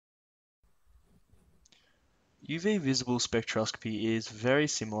UV visible spectroscopy is very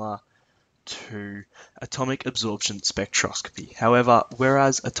similar to atomic absorption spectroscopy. However,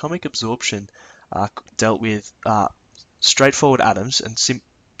 whereas atomic absorption dealt with straightforward atoms and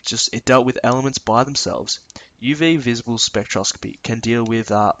it dealt with elements by themselves, UV visible spectroscopy can deal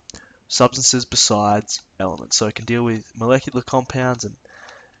with substances besides elements. So it can deal with molecular compounds and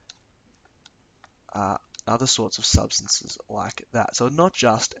other sorts of substances like that. So not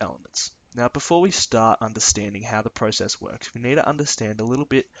just elements. Now, before we start understanding how the process works, we need to understand a little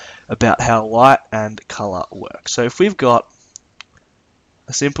bit about how light and color work. So if we've got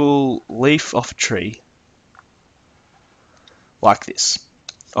a simple leaf off a tree like this,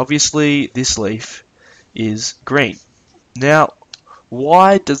 obviously this leaf is green. Now,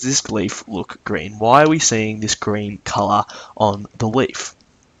 why does this leaf look green? Why are we seeing this green color on the leaf?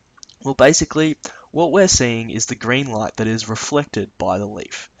 Well, basically, what we're seeing is the green light that is reflected by the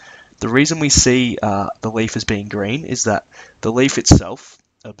leaf. The reason we see the leaf as being green is that the leaf itself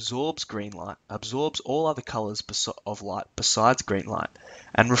absorbs green light, absorbs all other colors of light besides green light,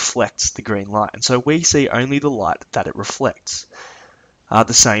 and reflects the green light. And so we see only the light that it reflects.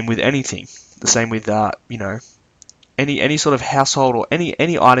 The same with anything. The same with any sort of household or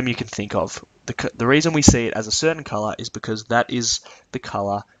any item you can think of. The reason we see it as a certain color is because that is the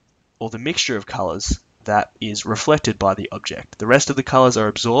color or the mixture of colors that is reflected by the object. The rest of the colors are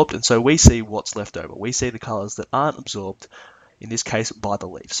absorbed, and so we see what's left over. We see the colors that aren't absorbed, in this case by the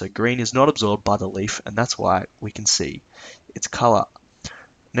leaf. So green is not absorbed by the leaf, and that's why we can see its color.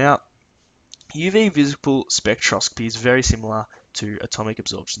 Now, UV visible spectroscopy is very similar to atomic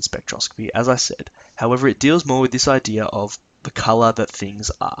absorption spectroscopy, as I said. However, it deals more with this idea of the color that things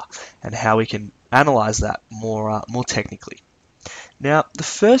are and how we can analyze that more technically. Now, the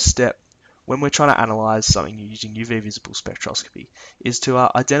first step when we're trying to analyze something using UV visible spectroscopy is to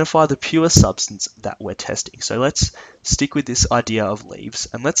identify the pure substance that we're testing. So let's stick with this idea of leaves,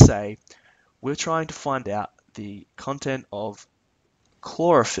 and let's say we're trying to find out the content of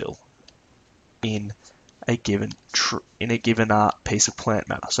chlorophyll in a given piece of plant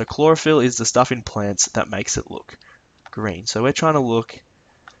matter. So chlorophyll is the stuff in plants that makes it look green. So we're trying to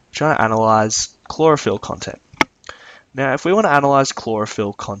analyze chlorophyll content. Now, if we want to analyze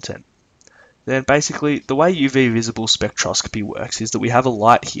chlorophyll content, then basically the way UV visible spectroscopy works is that we have a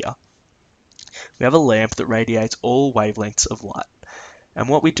light here. We have a lamp that radiates all wavelengths of light. And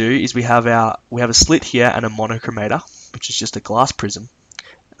what we do is we have a slit here and a monochromator, which is just a glass prism.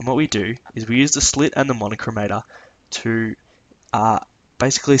 And what we do is we use the slit and the monochromator to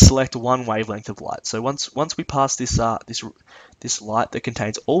basically select one wavelength of light. So once we pass this light that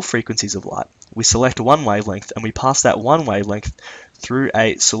contains all frequencies of light, we select one wavelength and we pass that one wavelength through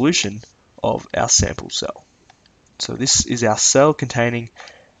a solution of our sample cell. So this is our cell containing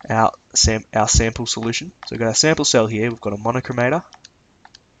our sample solution. So we've got our sample cell here, we've got a monochromator,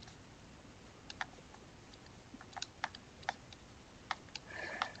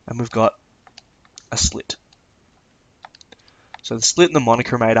 and we've got a slit. So the slit and the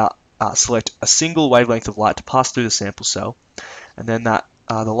monochromator select a single wavelength of light to pass through the sample cell, and then the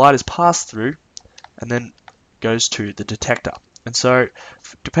light is passed through and then goes to the detector. And so,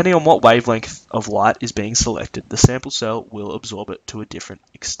 depending on what wavelength of light is being selected, the sample cell will absorb it to a different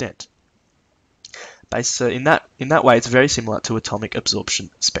extent. So in that way, it's very similar to atomic absorption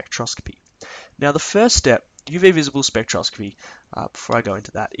spectroscopy. Now, the first step, UV visible spectroscopy, before I go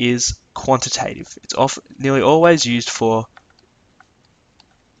into that, is quantitative. It's nearly always used for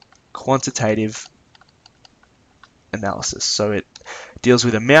quantitative analysis. So it deals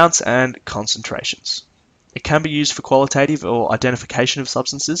with amounts and concentrations. It can be used for qualitative or identification of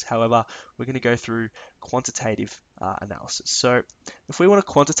substances. However, we're going to go through quantitative analysis. So if we want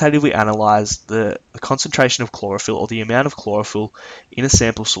to quantitatively analyze the concentration of chlorophyll or the amount of chlorophyll in a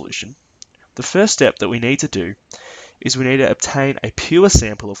sample solution, the first step that we need to do is we need to obtain a pure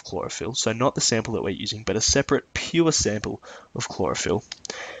sample of chlorophyll. So not the sample that we're using, but a separate pure sample of chlorophyll.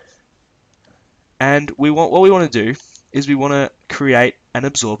 And what we want to do is we want to create an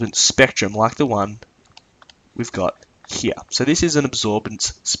absorbance spectrum like the one we've got here. So this is an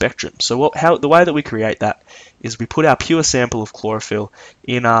absorbance spectrum. So the way that we create that is we put our pure sample of chlorophyll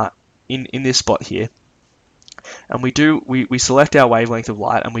in this spot here, and we select our wavelength of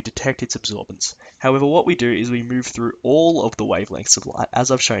light and we detect its absorbance. However, what we do is we move through all of the wavelengths of light, as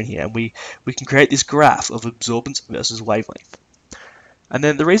I've shown here, and we can create this graph of absorbance versus wavelength. And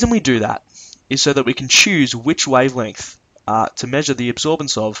then the reason we do that is so that we can choose which wavelength to measure the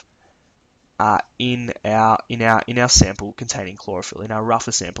absorbance of in our sample containing chlorophyll, in our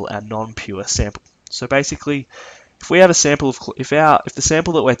rougher sample, our non-pure sample. So basically, if we have a sample of, if the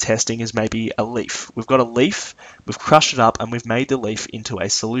sample that we're testing is maybe a leaf, we've got a leaf, we've crushed it up, and we've made the leaf into a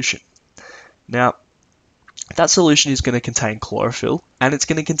solution. Now, that solution is going to contain chlorophyll, and it's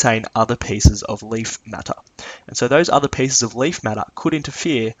going to contain other pieces of leaf matter. And so those other pieces of leaf matter could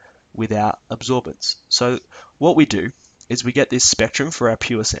interfere with our absorbance. So what we do is we get this spectrum for our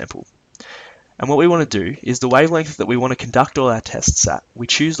pure sample. And what we want to do is the wavelength that we want to conduct all our tests at, we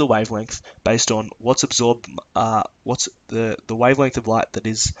choose the wavelength based on what's absorbed, what's the wavelength of light that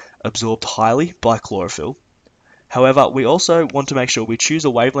is absorbed highly by chlorophyll. However, we also want to make sure we choose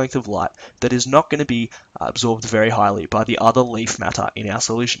a wavelength of light that is not going to be absorbed very highly by the other leaf matter in our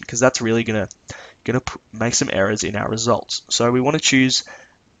solution, because that's really going to make some errors in our results. So we want to choose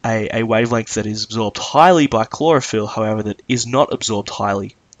a wavelength that is absorbed highly by chlorophyll, however, that is not absorbed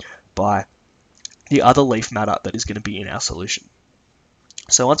highly by the other leaf matter that is going to be in our solution.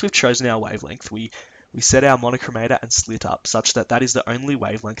 So once we've chosen our wavelength, we set our monochromator and slit up such that that is the only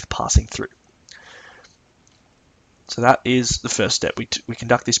wavelength passing through. So that is the first step. We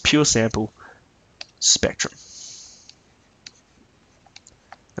conduct this pure sample spectrum.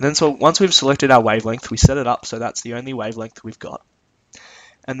 And then so once we've selected our wavelength, we set it up so that's the only wavelength we've got.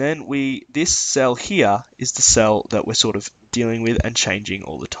 And then this cell here is the cell that we're sort of dealing with and changing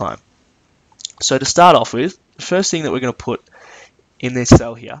all the time. So to start off with, the first thing that we're going to put in this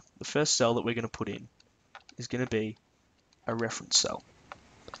cell here, the first cell that we're going to put in is going to be a reference cell.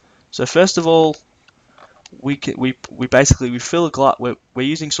 So first of all, we fill a glass. We're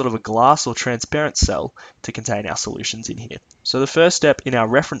using sort of a glass or transparent cell to contain our solutions in here. So the first step in our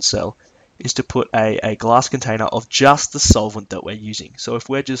reference cell is to put a glass container of just the solvent that we're using. So if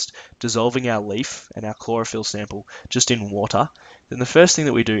we're just dissolving our leaf and our chlorophyll sample just in water, then the first thing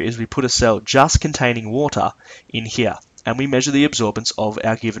that we do is we put a cell just containing water in here, and we measure the absorbance of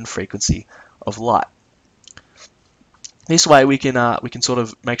our given frequency of light. This way we can sort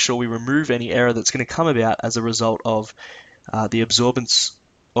of make sure we remove any error that's going to come about as a result of the absorbance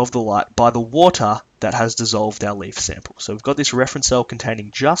of the light by the water that has dissolved our leaf sample. So we've got this reference cell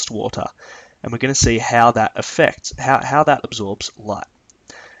containing just water, and we're going to see how that affects, how that absorbs light.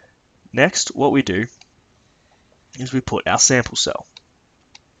 Next, what we do is we put our sample cell.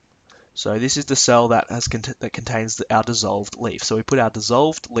 So this is the cell that contains our dissolved leaf. So we put our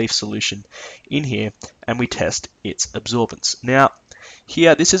dissolved leaf solution in here and we test its absorbance. Now,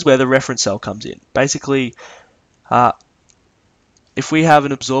 here, this is where the reference cell comes in. Basically, if we have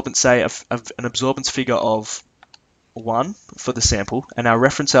an absorbance, say, an absorbance figure of 1 for the sample, and our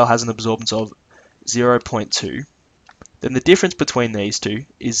reference cell has an absorbance of 0.2, then the difference between these two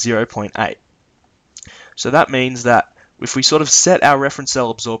is 0.8. So that means that if we sort of set our reference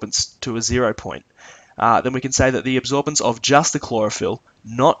cell absorbance to a 0 point, then we can say that the absorbance of just the chlorophyll,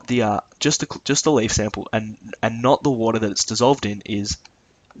 not the just the leaf sample, and not the water that it's dissolved in, is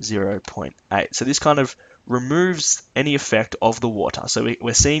 0.8. So this kind of removes any effect of the water. So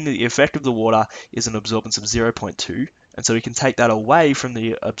we're seeing that the effect of the water is an absorbance of 0.2, and so we can take that away from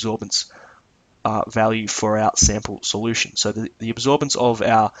the absorbance value for our sample solution. So the absorbance of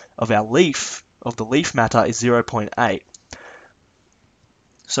our leaf, of the leaf matter, is 0.8.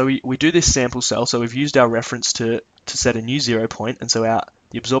 So we do this sample cell, so we've used our reference to set a new 0 point, and so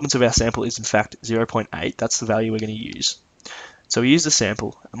the absorbance of our sample is in fact 0.8. That's the value we're going to use. So we use the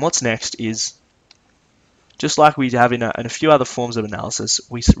sample, and what's next is, just like we have in a few other forms of analysis,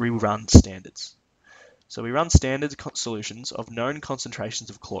 we run standards. So we run standard solutions of known concentrations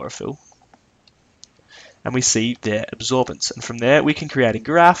of chlorophyll, and we see their absorbance. And from there, we can create a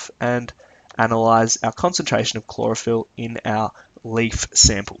graph and analyze our concentration of chlorophyll in our leaf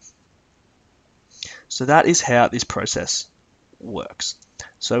sample. So that is how this process works.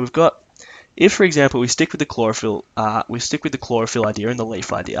 So we've got, if for example we stick with the chlorophyll, idea and the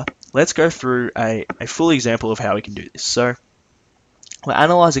leaf idea, let's go through a full example of how we can do this. So we're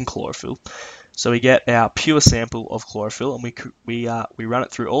analyzing chlorophyll. So we get our pure sample of chlorophyll, and we run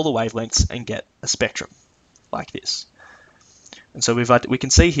it through all the wavelengths and get a spectrum like this. And so we can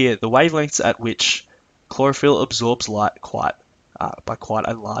see here the wavelengths at which chlorophyll absorbs light by quite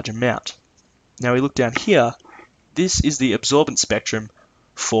a large amount. Now we look down here, this is the absorbance spectrum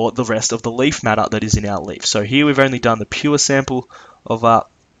for the rest of the leaf matter that is in our leaf. So here we've only done the pure sample of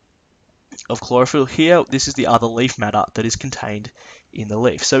chlorophyll. Here, this is the other leaf matter that is contained in the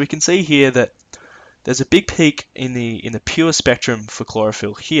leaf. So we can see here that there's a big peak in the pure spectrum for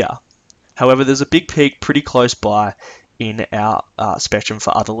chlorophyll here. However, there's a big peak pretty close by in our spectrum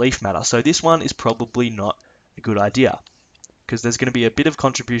for other leaf matter. So this one is probably not a good idea, because there's going to be a bit of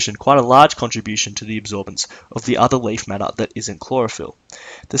contribution, quite a large contribution to the absorbance of the other leaf matter that isn't chlorophyll.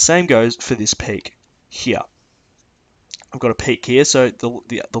 The same goes for this peak here. I've got a peak here, so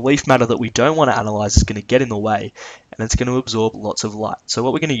the leaf matter that we don't want to analyze is going to get in the way, and it's going to absorb lots of light. So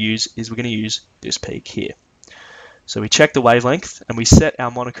what we're going to use is we're going to use this peak here. So we check the wavelength, and we set our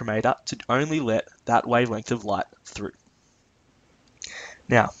monochromator to only let that wavelength of light through.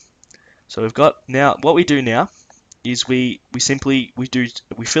 Now, so we've got, now what we do now is we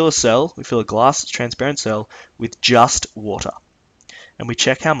fill a glass transparent cell with just water, and we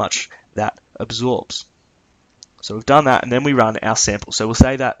check how much that absorbs. So we've done that, and then we run our sample. So we'll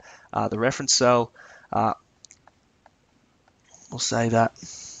say that the reference cell, the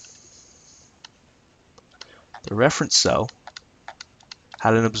reference cell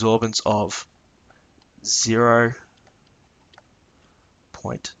had an absorbance of 0.2,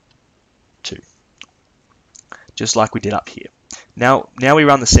 just like we did up here. Now we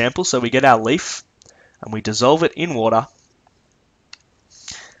run the sample, so we get our leaf, and we dissolve it in water,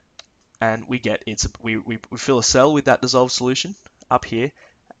 and we get we fill a cell with that dissolved solution up here,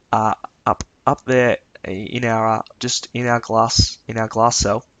 up there in our glass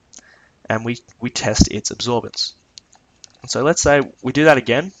cell, and we test its absorbance. And so let's say we do that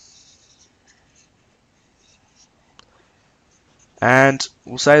again, and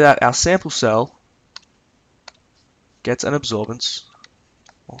we'll say that our sample cell gets an absorbance,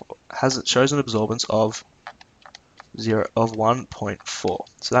 shows an absorbance of 1.4.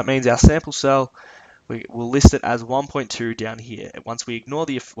 So that means our sample cell, we'll list it as 1.2 down here. Once we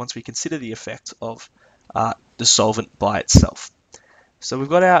consider the effect of the solvent by itself. So we've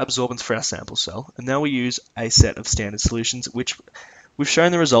got our absorbance for our sample cell, and now we use a set of standard solutions, which we've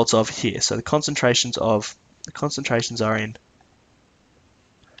shown the results of here. So the concentrations are in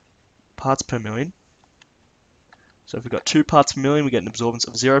parts per million. So if we've got 2 parts per million, we get an absorbance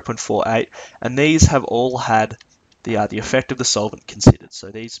of 0.48, and these have all had the effect of the solvent considered.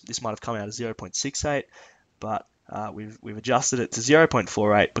 So this might have come out as 0.68, but we've adjusted it to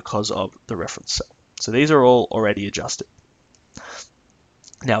 0.48 because of the reference cell. So these are all already adjusted.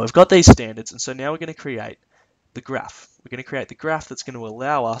 Now we've got these standards, and so now we're going to create the graph. We're going to create the graph that's going to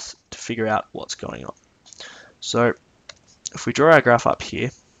allow us to figure out what's going on. So if we draw our graph up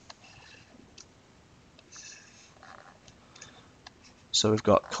here, so we've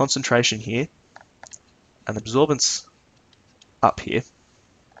got concentration here and absorbance up here.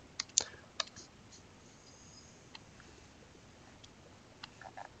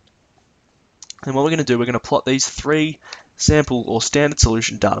 And what we're going to do, we're going to plot these 3 sample or standard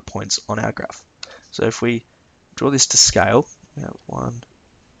solution data points on our graph. So if we draw this to scale, we have 1,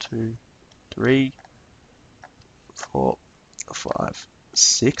 2, 3, 4, 5,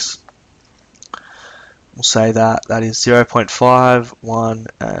 6. We'll say that is 0.5, 1,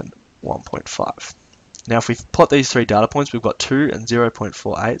 and 1.5. Now if we plot these 3 data points, we've got 2 and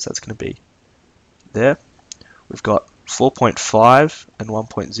 0.48, so that's going to be there. We've got 4.5 and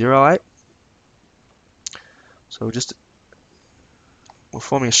 1.08. So we're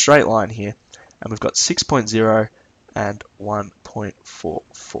forming a straight line here, and we've got 6.0 and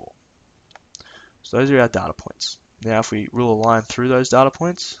 1.44. So those are our data points. Now if we rule a line through those data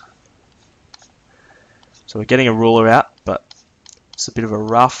points, so we're getting a ruler out, but it's a bit of a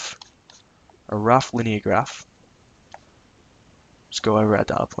rough linear graph. Just go over our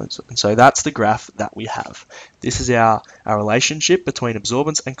data points. And so that's the graph that we have. This is our relationship between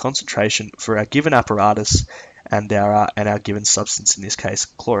absorbance and concentration for our given apparatus and our given substance, in this case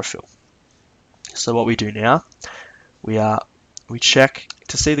chlorophyll. So what we do now, we check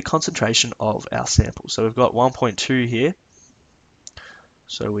to see the concentration of our sample. So we've got 1.2 here.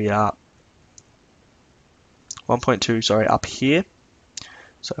 So we are 1.2, sorry, up here.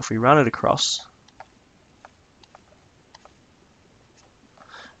 So if we run it across,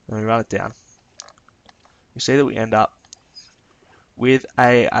 and we run it down, you see that we end up with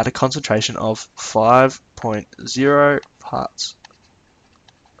at a concentration of 5.0 parts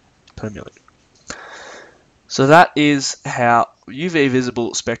per million. So that is how UV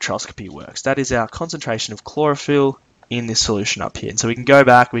visible spectroscopy works. That is our concentration of chlorophyll in this solution up here. And so we can go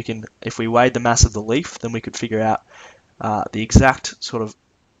back, if we weighed the mass of the leaf, then we could figure out the exact sort of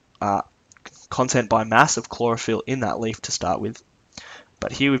content by mass of chlorophyll in that leaf to start with.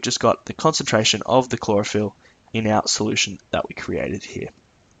 But here we've just got the concentration of the chlorophyll in our solution that we created here.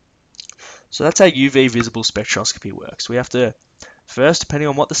 So that's how UV visible spectroscopy works. We have to, first, depending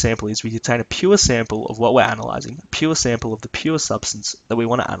on what the sample is, we obtain a pure sample of what we're analyzing, a pure sample of the pure substance that we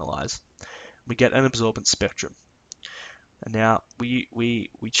want to analyze. We get an absorbance spectrum. And now we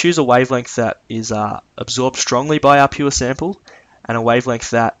choose a wavelength that is absorbed strongly by our pure sample, and a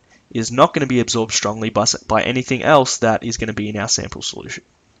wavelength that is not going to be absorbed strongly by anything else that is going to be in our sample solution.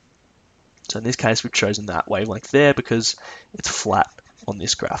 So in this case, we've chosen that wavelength there because it's flat on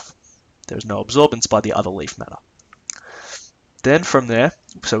this graph. There's no absorbance by the other leaf matter. Then from there,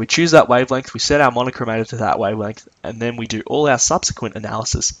 so we choose that wavelength, we set our monochromator to that wavelength, and then we do all our subsequent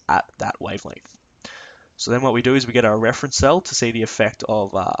analysis at that wavelength. So then what we do is we get our reference cell to see the effect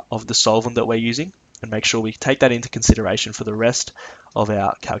of the solvent that we're using, and make sure we take that into consideration for the rest of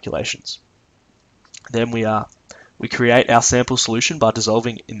our calculations. Then we create our sample solution by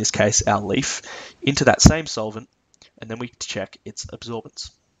dissolving, in this case, our leaf into that same solvent, and then we check its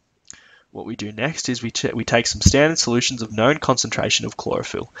absorbance. What we do next is we take some standard solutions of known concentration of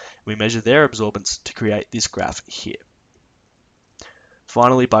chlorophyll. We measure their absorbance to create this graph here.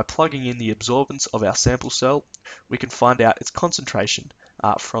 Finally, by plugging in the absorbance of our sample cell, we can find out its concentration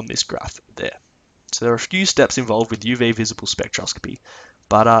from this graph there. So there are a few steps involved with UV visible spectroscopy,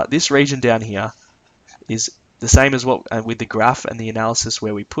 but this region down here is the same as what with the graph and the analysis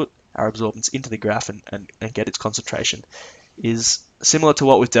where we put our absorbance into the graph and get its concentration, is similar to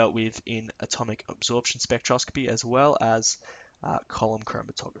what we've dealt with in atomic absorption spectroscopy as well as column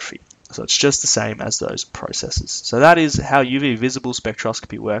chromatography. So it's just the same as those processes. So that is how UV visible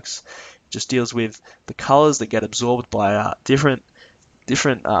spectroscopy works. It just deals with the colors that get absorbed by different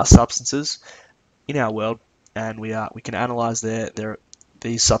substances in our world, and we can analyze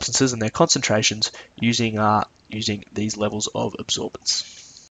these substances and their concentrations using these levels of absorbance.